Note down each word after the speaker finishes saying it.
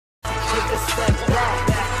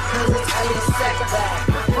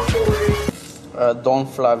Don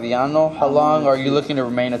Flaviano, how long are you looking to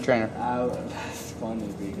remain a trainer? That's funny,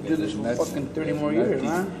 because Do this for fucking 30 more years,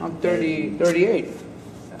 man. I'm 38.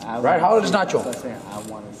 Right? How old is Nacho? I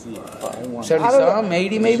want to see it. 70 some,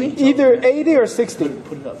 80 maybe? Either 80 or 60.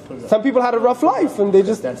 Put it up. Some people had a rough life and they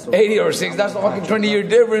just... 80 or 6, that's a fucking 20-year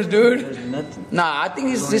difference, dude. There's nothing. Nah, I think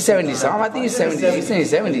he's 70 some. I think he's 70. He's in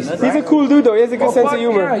his 70s. He's a cool dude though, he has a good sense of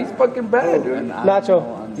humor. Yeah, he's fucking bad, dude.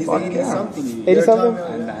 Nacho. He's 80 something. 80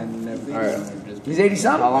 something? I never. He's 80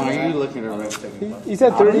 something. How long are you looking to remain? He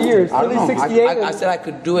said 30 years. I don't Probably know. 68. I said I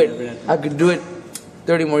could do it. I could do it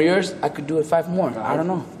 30 more years. I could do it 5 more. I don't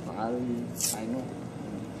know. I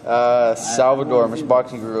know. Salvador, Mr.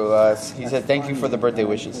 Boxing Guru, he said thank you for the birthday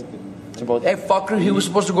wishes. To both. Hey, fucker, he was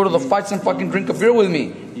supposed to go to the fights and fucking drink a beer with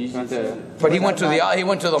me. But he went to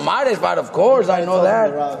the Mares fight, of course. I know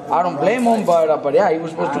that. I don't blame him, but yeah, he was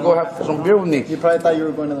supposed to go have some beer with me. You probably thought you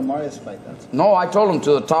were going to the Marius fight. No, I told him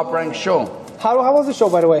to the top ranked show. How was the show,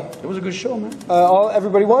 by the way? It was a good show, man.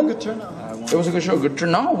 Everybody won? Good turnout. It was a good show. Good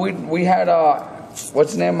turnout. We had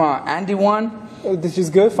what's his name? Andy won. This is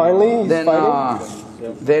good. Finally, he's fighting.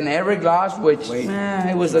 Then Eric lost, which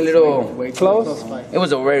it was a little Close. It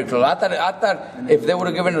was a very close. I thought if they would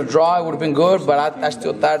have given it a draw, it would have been good. But I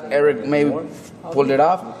still thought Eric maybe pulled it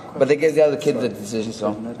off. But they gave the other kid the decision,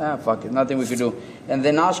 so fuck it, nothing we could do. And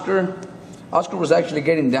then Oscar was actually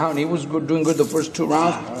getting down. He was doing good the first 2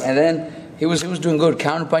 rounds, and then he was doing good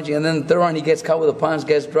counter punching. And then the 3rd round he gets caught with a punch,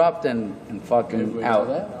 gets dropped, and fucking out.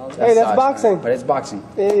 Hey, that's boxing. But it's boxing.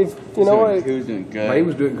 If you know what? He was doing good. But he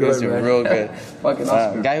was doing good, He was doing man. real good. Fucking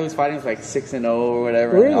Oscar. Guy who was fighting was like 6-0 or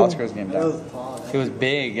whatever. Really? And Oscar was getting down. He was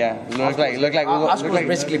big, yeah. Looked like Oscar was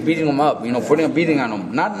basically beating him up, putting a beating on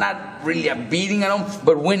him. Not really a beating on him,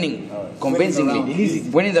 but winning convincingly.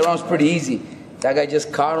 Winning the rounds pretty easy. That guy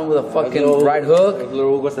just caught him with a fucking right hook.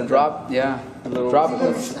 Dropped, yeah. Dropped.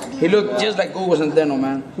 He looked just like Hugo Centeno,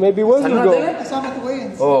 man. Maybe it was Hugo. I saw him at the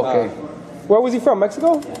weigh-ins. Oh, okay. Where was he from?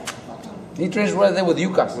 Mexico? He trains right there with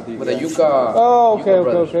Yuka. With the Yuka. Oh, Yuka okay.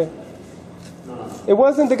 brothers. It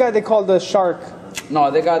wasn't the guy they called the Shark. No,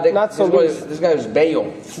 Not so this guy was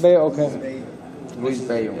Bayo. Okay. Luis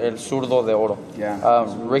Bayo. El Zurdo de Oro. Yeah.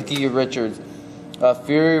 Ricky Richards.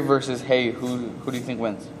 Fury versus Hay. Who do you think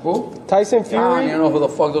wins? Who? Tyson I Fury. don't know who the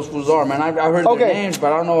fuck those fools are, man. I heard Okay. their names,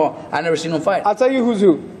 but I don't know. I never seen them fight. I'll tell you who's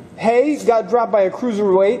who. Hay got dropped by a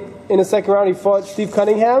cruiserweight in the 2nd round. He fought Steve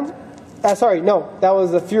Cunningham. Sorry, no, that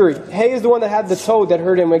was the Fury. Hay is the one that had the toe that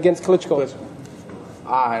hurt him against Klitschko.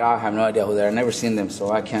 I have no idea who they are. I've never seen them,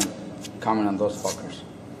 so I can't comment on those fuckers.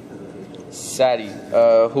 Sadie.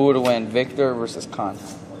 Who would win? Victor versus Khan?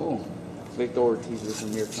 Who? Victor Ortiz versus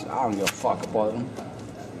Mir Khan. I don't give a fuck about them.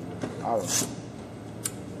 I don't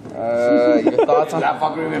know. Your thoughts on that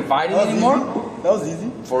fucker even fighting anymore? That was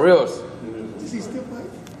easy. For reals. Does he still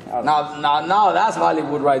fight? Now that's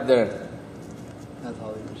Hollywood right there. That's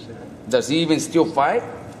Hollywood shit. Does he even still fight?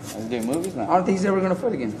 He's doing movies now. I don't think he's ever gonna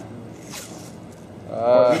fight again.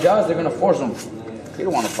 If he does, they're gonna force him. He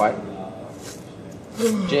don't want to fight.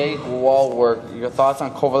 Jake Wallwork. Your thoughts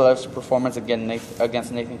on Kovalev's performance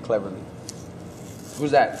against Nathan Cleverly?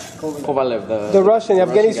 Who's that? Kovalev, The Russian,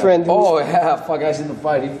 Evgeny's guy. friend. Oh yeah, fuck! I seen the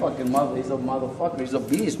fight. He's a motherfucker. He's a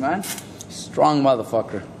beast, man. Strong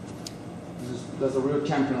motherfucker. That's a real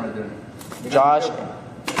champion right there.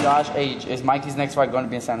 Josh H. Is Mikey's next fight going to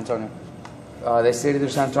be in San Antonio? They say either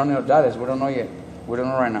San Antonio or Dallas. We don't know yet. We don't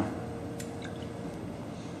know right now.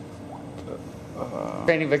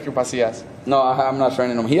 Training Victor Pasillas. No, I'm not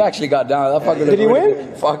training him. He actually got down. That fucker Did he really win?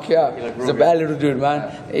 good. Fuck yeah. He's a bad little dude, man.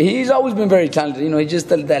 He's always been very talented. He's just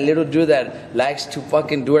that little dude that likes to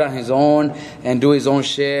fucking do it on his own and do his own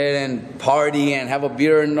shit and party and have a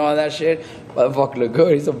beer and all that shit. But fuck, look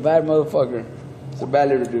good. He's a bad motherfucker. He's a bad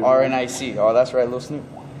little dude. RNIC. Oh, that's right, Lil Snoop.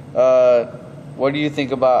 What do you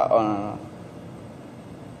think about...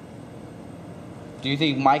 do you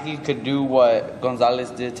think Mikey could do what Gonzalez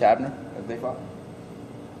did to Abner if they fought?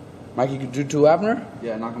 Mikey could do to Abner?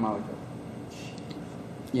 Yeah, knock him out like that.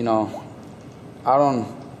 I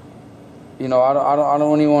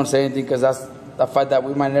don't even want to say anything because that's a fight that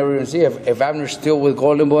we might never even see. If Abner's still with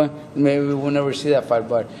Golden Boy, maybe we'll never see that fight.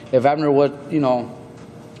 But if Abner was,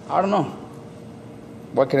 I don't know.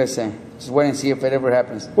 What can I say? Just wait and see if it ever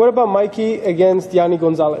happens. What about Mikey against Yanni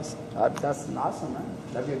Gonzalez? That's awesome, man.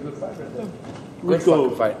 That'd be a good fight right there. Good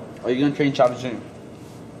fucking fight. Are you going to train Chavo Jr.?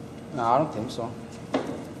 No, I don't think so.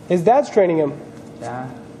 His dad's training him. Yeah.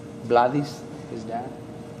 Bladis, his dad.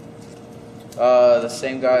 The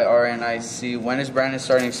same guy, RNIC. When is Brandon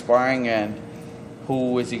starting sparring, and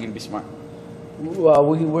who is he going to be sparring? Well,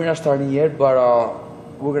 we're not starting yet, but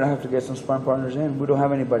we're going to have to get some sparring partners in. We don't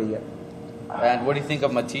have anybody yet. And what do you think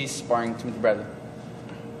of Matisse sparring Timothy Bradley?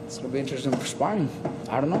 It's gonna be interesting for sparring.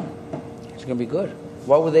 I don't know. It's gonna be good.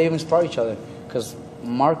 Why would they even spar each other? Because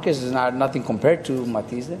Marcus is nothing compared to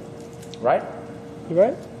Matisse, right? You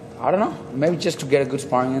right? I don't know. Maybe just to get a good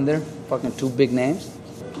sparring in there. Fucking two big names.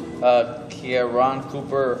 Kieran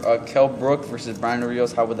Cooper, Kell Brook versus Brian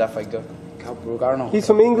Rios. How would that fight go? Cal Brook, I don't know. He's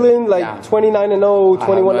from England, like Yeah. 29-0, I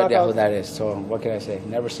 21 have no idea who knockouts. that is. So what can I say?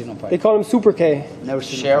 Never seen him They fight. call him Super K. Never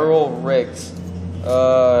seen him Cheryl Riggs.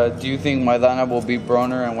 Do you think Maidana will beat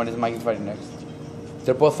Broner, and when is Mikey fighting next? fight.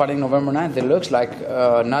 They're both fighting November 9th. It looks like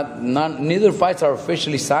neither fights are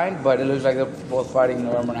officially signed, but it looks like they're both fighting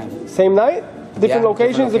November 9th. Same night? Different Yeah,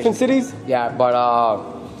 locations, different cities? Yeah, but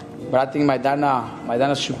I think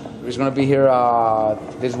Maidana is going to be here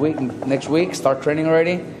this week, next week. Start training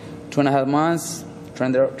already. 2.5 months.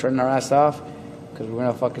 Train their ass off because we're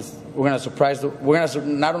gonna surprise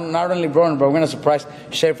not only Broner, but we're gonna surprise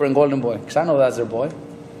Schaefer and Golden Boy because I know that's their boy.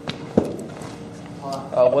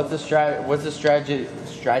 What's the strategy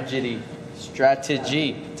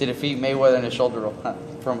to defeat Mayweather in a shoulder roll?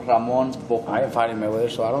 From Ramon Boca. I ain't fighting Mayweather,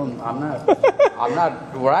 so I'm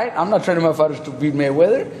not right. I'm not training my fighters to beat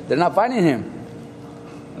Mayweather. They're not fighting him.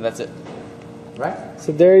 And that's it. Right?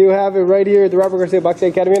 So there you have it right here at the Robert Garcia Boxing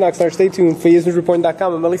Academy in Oxnard. Stay tuned for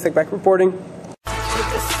EsNewsReporting.com. I'm Melisek back reporting.